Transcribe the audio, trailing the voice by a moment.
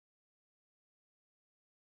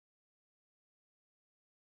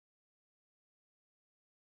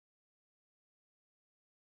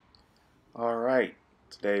Alright,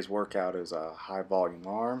 today's workout is high volume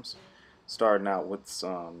arms. Starting out with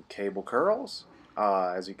some cable curls.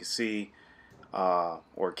 As you can see,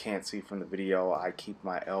 or can't see from the video, I keep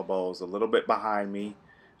my elbows a little bit behind me.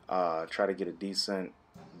 Try to get a decent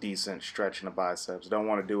stretch in the biceps. Don't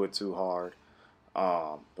want to do it too hard,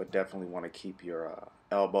 but definitely want to keep your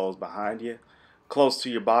elbows behind you. Close to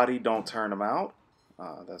your body, don't turn them out.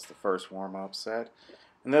 That's the first warm-up set.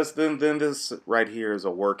 And then this right here is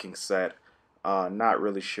a working set. Not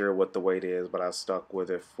really sure what the weight is, but I stuck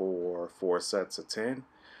with it for 4 sets of 10.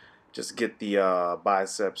 Just get the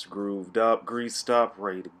biceps grooved up, greased up,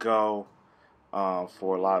 ready to go.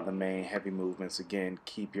 For a lot of the main heavy movements, again,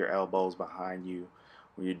 keep your elbows behind you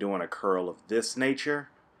when you're doing a curl of this nature.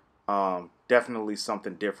 Definitely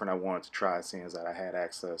something different I wanted to try, seeing as that I had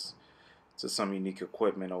access to some unique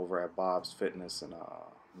equipment over at Bob's Fitness in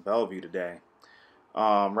Bellevue today.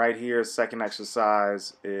 Right here, second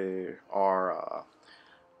exercise are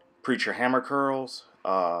preacher hammer curls.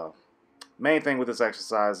 Main thing with this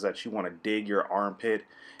exercise is that you want to dig your armpit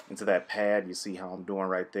into that pad. You see how I'm doing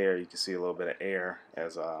right there. You can see a little bit of air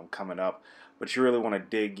as I'm coming up. But you really want to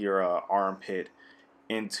dig your armpit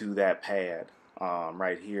into that pad.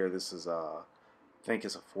 Right here, this is, I think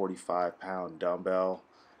it's a 45-pound dumbbell.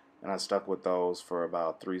 And I stuck with those for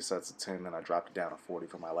about 3 sets of 10, then I dropped it down to 40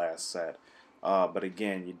 for my last set. But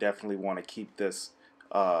again, you definitely want to keep this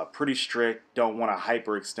pretty strict. Don't want to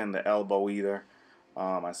hyperextend the elbow either.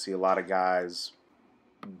 I see a lot of guys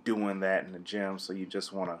doing that in the gym, so you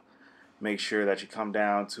just want to make sure that you come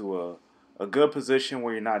down to a good position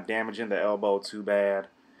where you're not damaging the elbow too bad,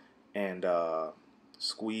 and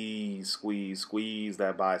squeeze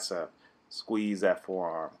that bicep, squeeze that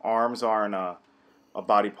forearm. Arms aren't a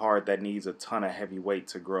body part that needs a ton of heavy weight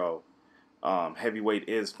to grow. Heavy weight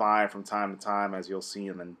is fine from time to time, as you'll see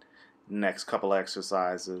in the next couple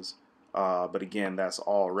exercises. But again, that's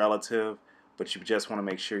all relative. But you just want to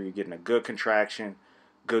make sure you're getting a good contraction,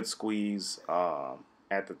 good squeeze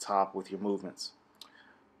at the top with your movements.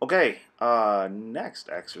 Okay, next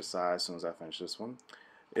exercise, as soon as I finish this one,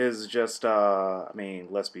 is just, I mean,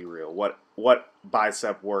 let's be real. What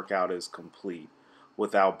bicep workout is complete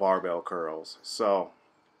without barbell curls? So,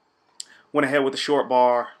 went ahead with the short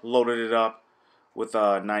bar, loaded it up with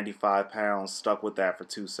 95 pounds, stuck with that for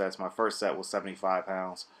 2 sets. My first set was 75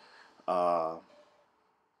 pounds. Uh,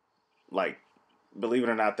 like, believe it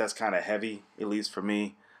or not, that's kind of heavy, at least for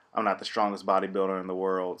me. I'm not the strongest bodybuilder in the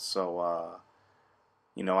world, so,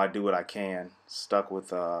 I do what I can. Stuck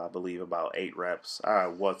with, I believe, about 8 reps. I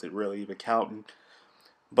wasn't really even counting.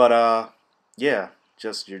 But, yeah,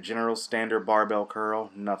 just your general standard barbell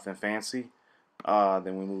curl, nothing fancy.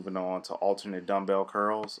 Then we're moving on to alternate dumbbell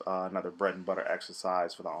curls, another bread and butter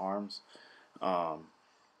exercise for the arms. Um,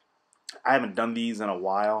 I haven't done these in a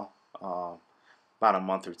while, about a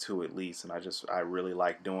month or two at least, and I really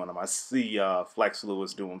like doing them. I see Flex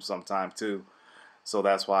Lewis do them sometime too, so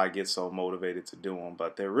that's why I get so motivated to do them.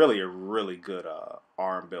 But they're really a really good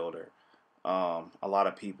arm builder. A lot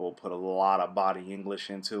of people put a lot of body English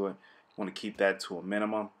into it. Want to keep that to a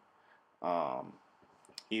minimum. Um,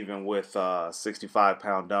 Even with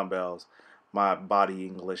 65-pound dumbbells, my body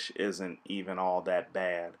English isn't even all that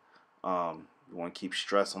bad. You want to keep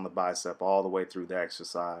stress on the bicep all the way through the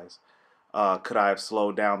exercise. Could I have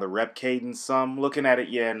slowed down the rep cadence some? Looking at it,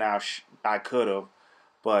 yeah, now I could have,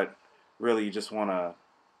 but really you just want to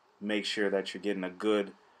make sure that you're getting a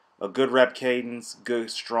good rep cadence, good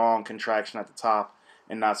strong contraction at the top,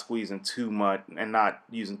 and not squeezing too much and not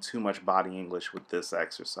using too much body English with this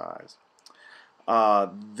exercise.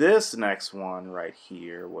 This next one right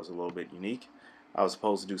here was a little bit unique. I was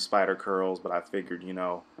supposed to do spider curls, but I figured,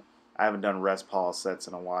 I haven't done rest pause sets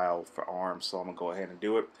in a while for arms, so I'm going to go ahead and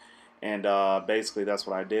do it. And basically that's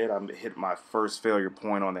what I did. I hit my first failure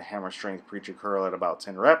point on the hammer strength preacher curl at about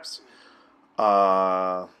 10 reps.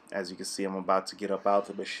 As you can see, I'm about to get up out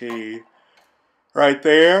the machine right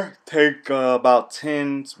there. Take about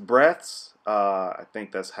 10 breaths. I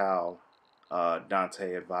think that's how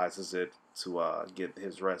Dante advises it to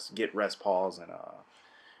get rest pause in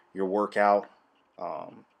your workout.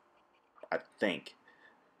 I think,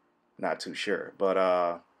 not too sure,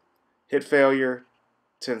 but hit failure,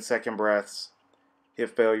 10-second breaths, hit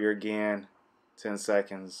failure again, 10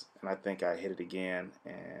 seconds, and I think I hit it again,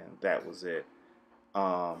 and that was it.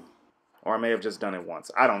 Um, or I may have just done it once.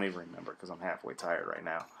 I don't even remember because I'm halfway tired right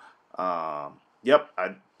now. Yep,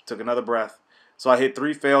 I took another breath. So I hit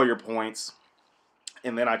 3 failure points,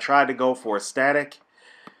 and then I tried to go for a static.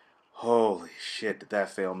 Holy shit, did that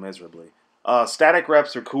fail miserably. Static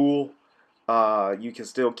reps are cool. You can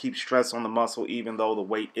still keep stress on the muscle even though the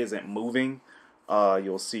weight isn't moving.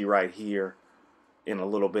 You'll see right here in a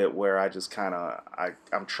little bit where I just kind of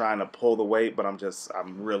I'm trying to pull the weight, but I'm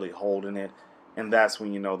really holding it, and that's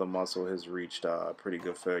when you know the muscle has reached pretty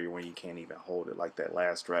good failure, when you can't even hold it like that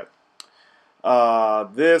last rep.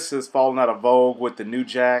 This is falling out of vogue with the new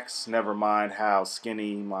jacks. Never mind how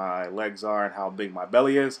skinny my legs are and how big my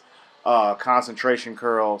belly is. Concentration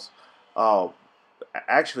curls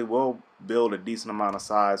actually will build a decent amount of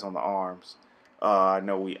size on the arms. I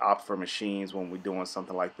know we opt for machines when we're doing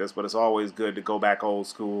something like this, but it's always good to go back old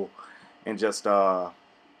school and just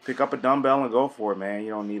pick up a dumbbell and go for it, man. You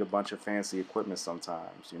don't need a bunch of fancy equipment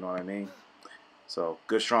sometimes, you know what I mean? So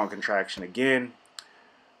good strong contraction again.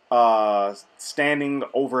 Standing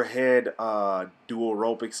overhead dual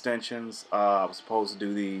rope extensions. I was supposed to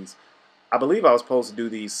do these. I believe I was supposed to do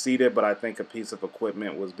these seated, but I think a piece of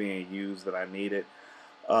equipment was being used that I needed.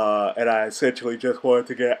 And I essentially just wanted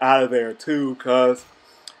to get out of there too, because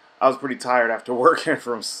I was pretty tired after working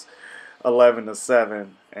from 11 to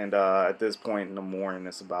 7. And at this point in the morning,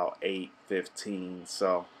 it's about 8:15.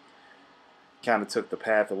 So kind of took the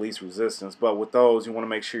path of least resistance. But with those, you want to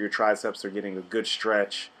make sure your triceps are getting a good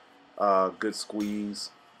stretch, good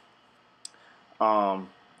squeeze.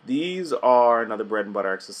 These are another bread and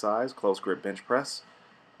butter exercise, close grip bench press.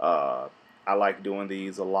 I like doing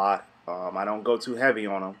these a lot. I don't go too heavy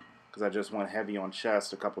on them because I just went heavy on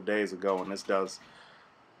chest a couple days ago, and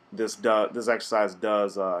this exercise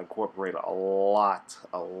does incorporate a lot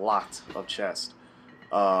of chest.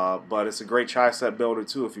 But it's a great tricep builder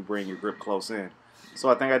too if you bring your grip close in. So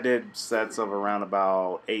I think I did sets of around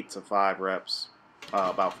about 8 to 5 reps,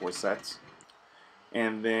 about 4 sets.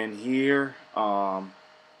 And then here,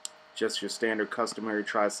 just your standard customary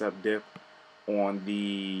tricep dip on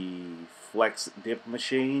the flex dip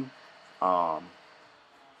machine.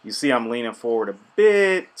 You see I'm leaning forward a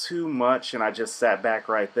bit too much, and I just sat back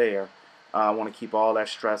right there. I want to keep all that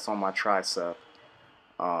stress on my tricep.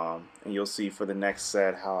 And you'll see for the next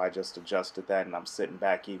set how I just adjusted that, and I'm sitting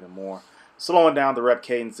back even more, slowing down the rep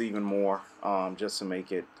cadence even more, just to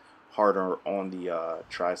make it harder on the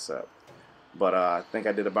tricep. But I think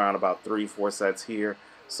I did about 3-4 sets here.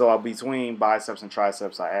 So between biceps and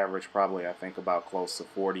triceps, I average probably, I think, about close to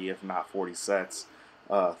 40, if not 40 sets.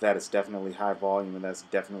 That is definitely high volume, and that's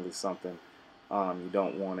definitely something you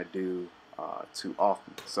don't want to do too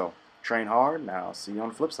often. So train hard. Now, see you on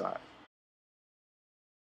the flip side.